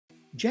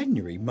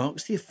January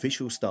marks the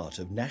official start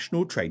of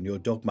National Train Your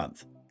Dog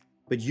Month,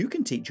 but you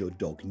can teach your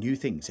dog new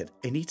things at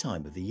any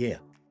time of the year.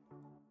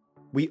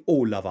 We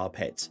all love our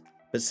pets,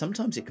 but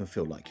sometimes it can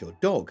feel like your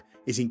dog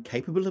is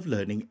incapable of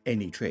learning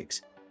any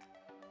tricks.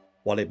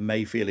 While it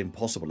may feel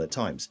impossible at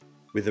times,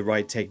 with the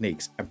right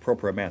techniques and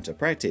proper amount of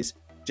practice,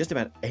 just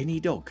about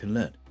any dog can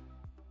learn.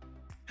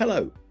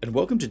 Hello and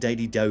welcome to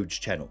DailyDoge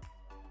channel.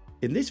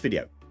 In this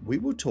video, we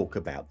will talk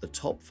about the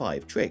top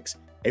 5 tricks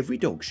every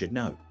dog should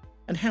know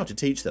and how to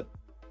teach them.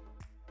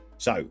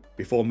 So,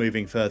 before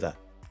moving further,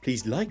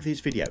 please like this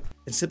video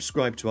and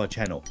subscribe to our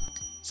channel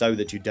so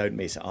that you don't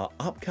miss our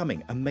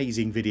upcoming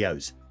amazing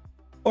videos.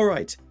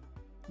 Alright,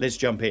 let's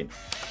jump in.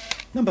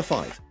 Number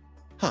 5.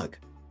 Hug.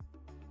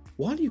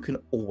 While you can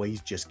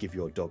always just give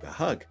your dog a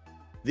hug,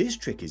 this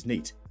trick is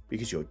neat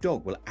because your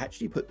dog will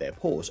actually put their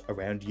paws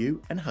around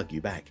you and hug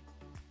you back.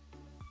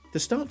 To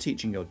start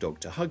teaching your dog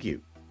to hug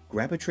you,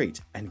 grab a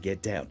treat and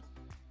get down,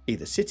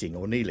 either sitting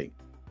or kneeling,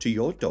 to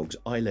your dog's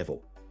eye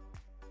level.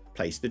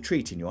 Place the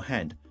treat in your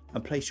hand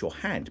and place your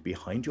hand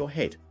behind your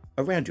head,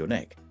 around your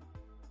neck.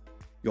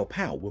 Your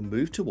pal will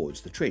move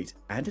towards the treat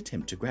and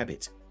attempt to grab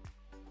it.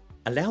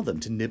 Allow them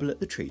to nibble at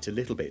the treat a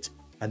little bit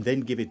and then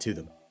give it to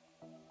them,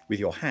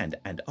 with your hand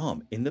and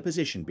arm in the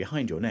position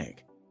behind your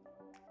neck.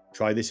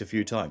 Try this a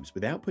few times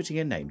without putting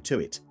a name to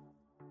it.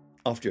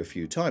 After a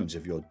few times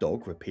of your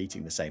dog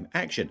repeating the same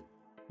action,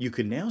 you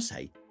can now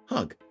say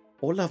hug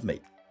or love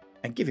me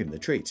and give him the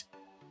treat.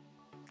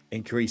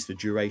 Increase the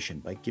duration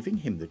by giving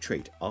him the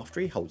treat after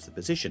he holds the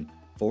position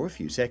for a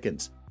few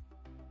seconds.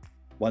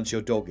 Once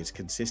your dog is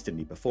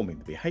consistently performing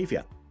the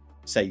behavior,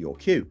 say your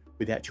cue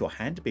without your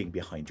hand being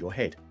behind your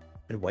head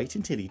and wait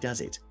until he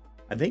does it,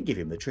 and then give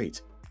him the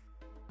treat.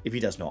 If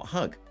he does not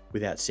hug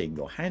without seeing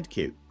your hand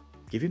cue,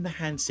 give him the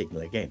hand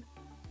signal again,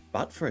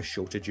 but for a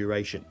shorter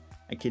duration,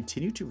 and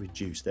continue to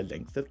reduce the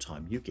length of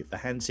time you give the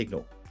hand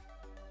signal,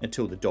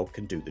 until the dog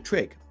can do the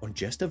trick on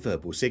just a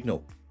verbal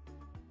signal.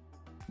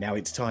 Now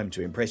it's time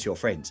to impress your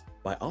friends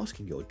by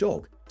asking your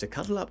dog to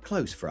cuddle up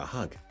close for a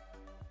hug.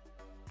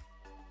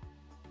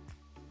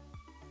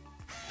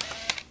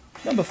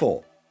 Number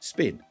 4.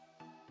 Spin.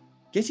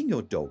 Getting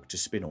your dog to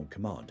spin on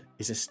command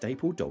is a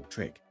staple dog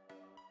trick.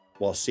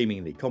 While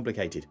seemingly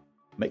complicated,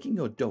 making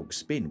your dog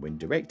spin when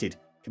directed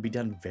can be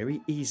done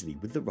very easily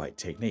with the right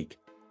technique.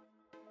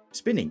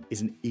 Spinning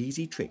is an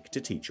easy trick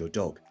to teach your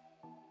dog.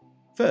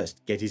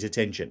 First, get his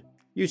attention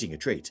using a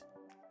treat.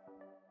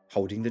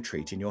 Holding the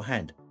treat in your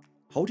hand,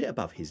 hold it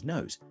above his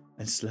nose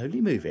and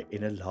slowly move it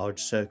in a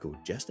large circle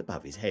just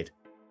above his head.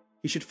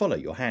 He should follow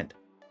your hand.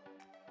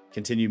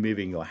 Continue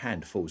moving your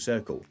hand full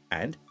circle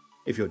and,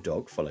 if your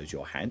dog follows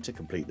your hand to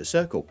complete the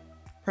circle,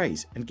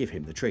 praise and give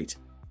him the treat.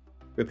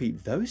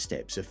 Repeat those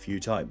steps a few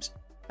times,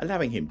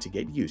 allowing him to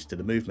get used to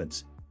the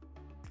movements.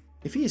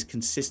 If he is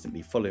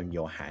consistently following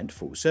your hand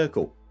full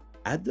circle,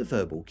 add the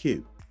verbal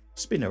cue,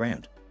 spin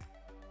around.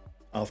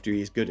 After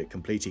he is good at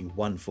completing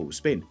one full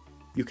spin,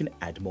 you can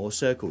add more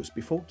circles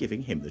before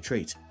giving him the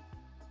treat.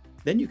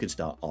 Then you can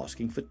start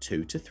asking for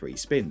 2 to 3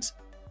 spins,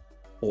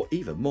 or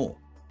even more,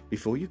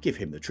 before you give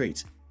him the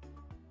treat.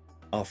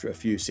 After a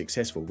few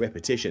successful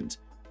repetitions,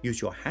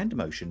 use your hand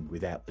motion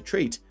without the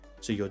treat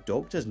so your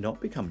dog does not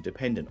become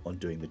dependent on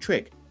doing the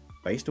trick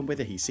based on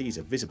whether he sees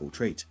a visible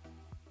treat.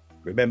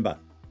 Remember,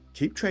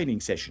 keep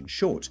training sessions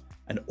short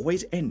and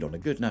always end on a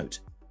good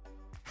note.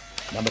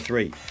 Number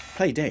 3.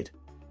 Play dead.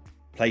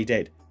 Play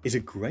dead is a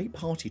great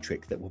party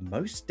trick that will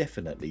most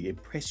definitely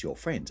impress your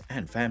friends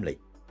and family.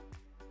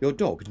 Your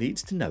dog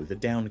needs to know the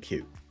down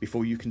cue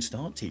before you can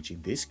start teaching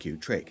this cue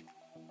trick.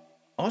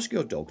 Ask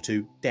your dog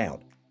to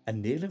down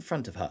and kneel in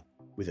front of her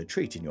with a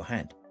treat in your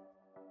hand.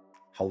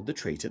 Hold the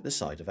treat at the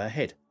side of her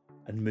head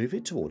and move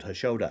it toward her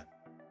shoulder.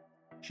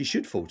 She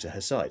should fall to her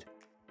side,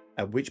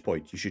 at which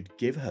point you should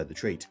give her the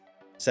treat,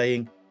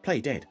 saying play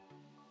dead.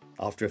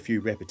 After a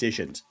few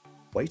repetitions,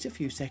 wait a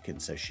few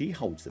seconds so she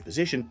holds the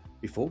position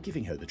before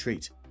giving her the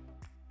treat.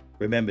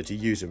 Remember to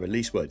use a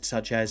release word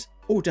such as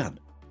all done,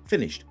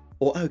 finished,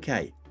 or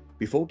okay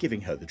before giving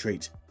her the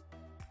treat.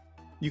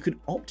 You can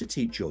opt to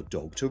teach your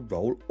dog to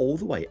roll all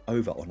the way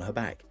over on her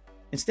back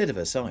instead of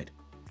her side.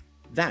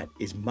 That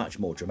is much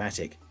more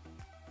dramatic.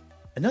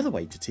 Another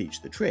way to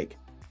teach the trick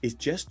is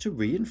just to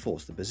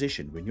reinforce the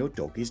position when your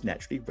dog is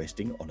naturally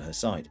resting on her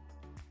side.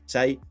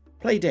 Say,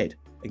 play dead,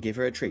 and give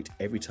her a treat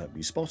every time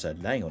you spot her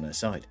laying on her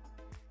side.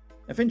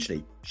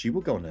 Eventually, she will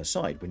go on her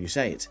side when you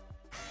say it.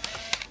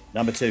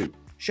 Number 2.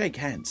 Shake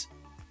hands.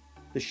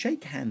 The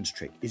shake hands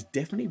trick is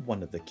definitely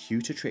one of the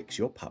cuter tricks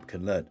your pup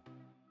can learn.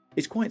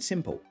 It's quite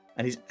simple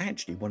and is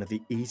actually one of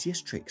the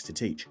easiest tricks to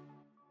teach.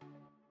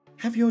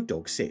 Have your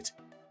dog sit,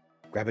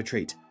 grab a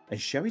treat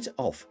and show it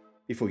off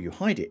before you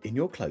hide it in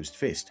your closed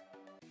fist.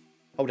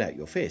 Hold out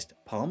your fist,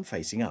 palm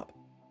facing up,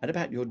 at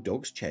about your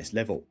dog's chest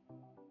level.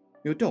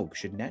 Your dog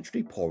should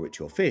naturally paw at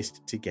your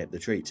fist to get the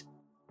treat.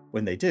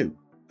 When they do,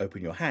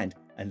 open your hand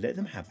and let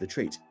them have the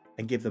treat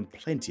and give them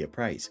plenty of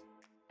praise.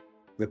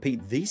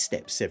 Repeat these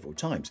steps several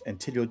times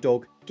until your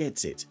dog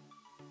gets it.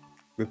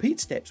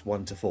 Repeat steps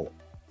 1 to 4,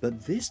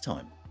 but this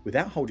time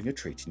without holding a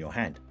treat in your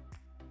hand.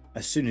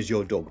 As soon as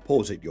your dog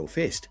paws at your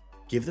fist,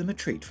 give them a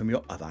treat from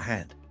your other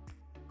hand.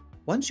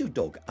 Once your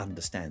dog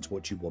understands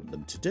what you want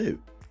them to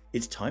do,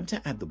 it's time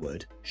to add the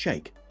word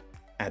shake.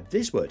 Add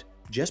this word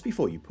just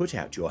before you put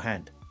out your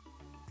hand.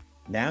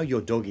 Now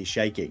your dog is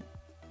shaking.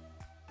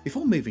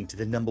 Before moving to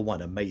the number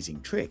 1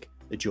 amazing trick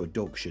that your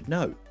dog should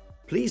know,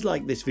 please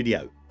like this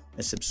video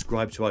and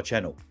subscribe to our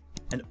channel,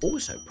 and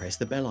also press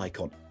the bell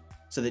icon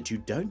so that you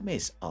don't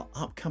miss our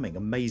upcoming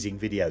amazing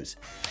videos.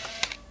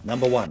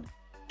 Number 1.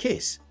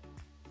 Kiss.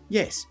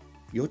 Yes,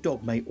 your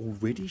dog may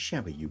already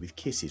shower you with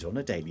kisses on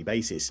a daily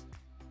basis,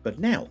 but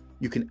now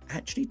you can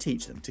actually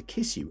teach them to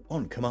kiss you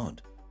on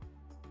command.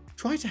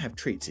 Try to have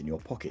treats in your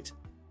pocket,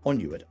 on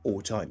you at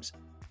all times,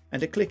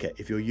 and a clicker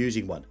if you're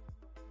using one,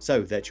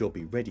 so that you'll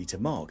be ready to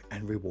mark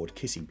and reward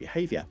kissing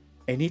behavior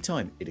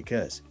anytime it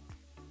occurs.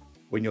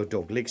 When your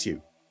dog licks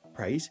you,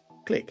 praise,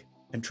 click,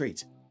 and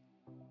treat.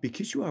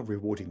 Because you are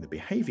rewarding the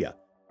behavior,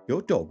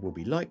 your dog will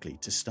be likely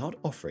to start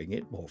offering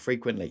it more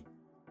frequently.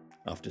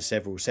 After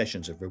several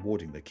sessions of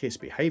rewarding the kiss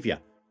behavior,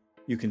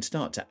 you can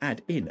start to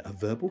add in a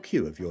verbal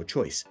cue of your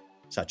choice,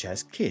 such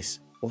as kiss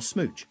or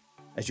smooch,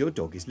 as your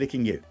dog is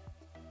licking you.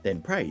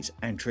 Then praise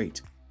and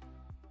treat.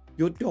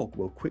 Your dog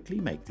will quickly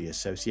make the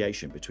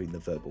association between the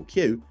verbal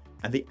cue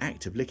and the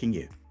act of licking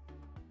you.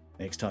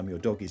 Next time your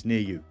dog is near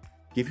you,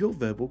 give your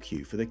verbal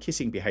cue for the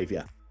kissing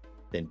behavior,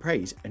 then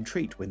praise and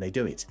treat when they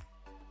do it.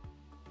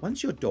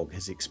 Once your dog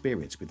has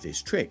experience with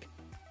this trick,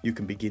 you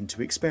can begin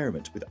to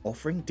experiment with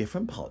offering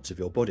different parts of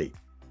your body,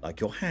 like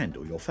your hand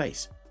or your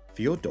face,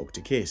 for your dog to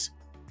kiss.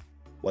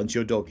 Once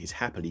your dog is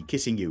happily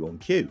kissing you on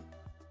cue,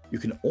 you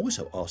can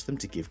also ask them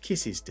to give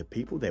kisses to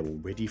people they're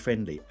already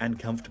friendly and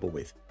comfortable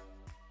with.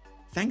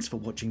 Thanks for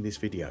watching this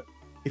video.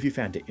 If you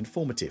found it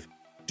informative,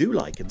 do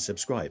like and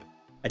subscribe,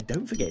 and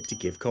don't forget to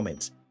give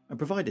comments and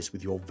provide us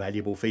with your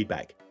valuable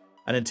feedback.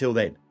 And until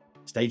then,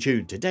 stay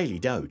tuned to Daily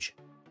Doge.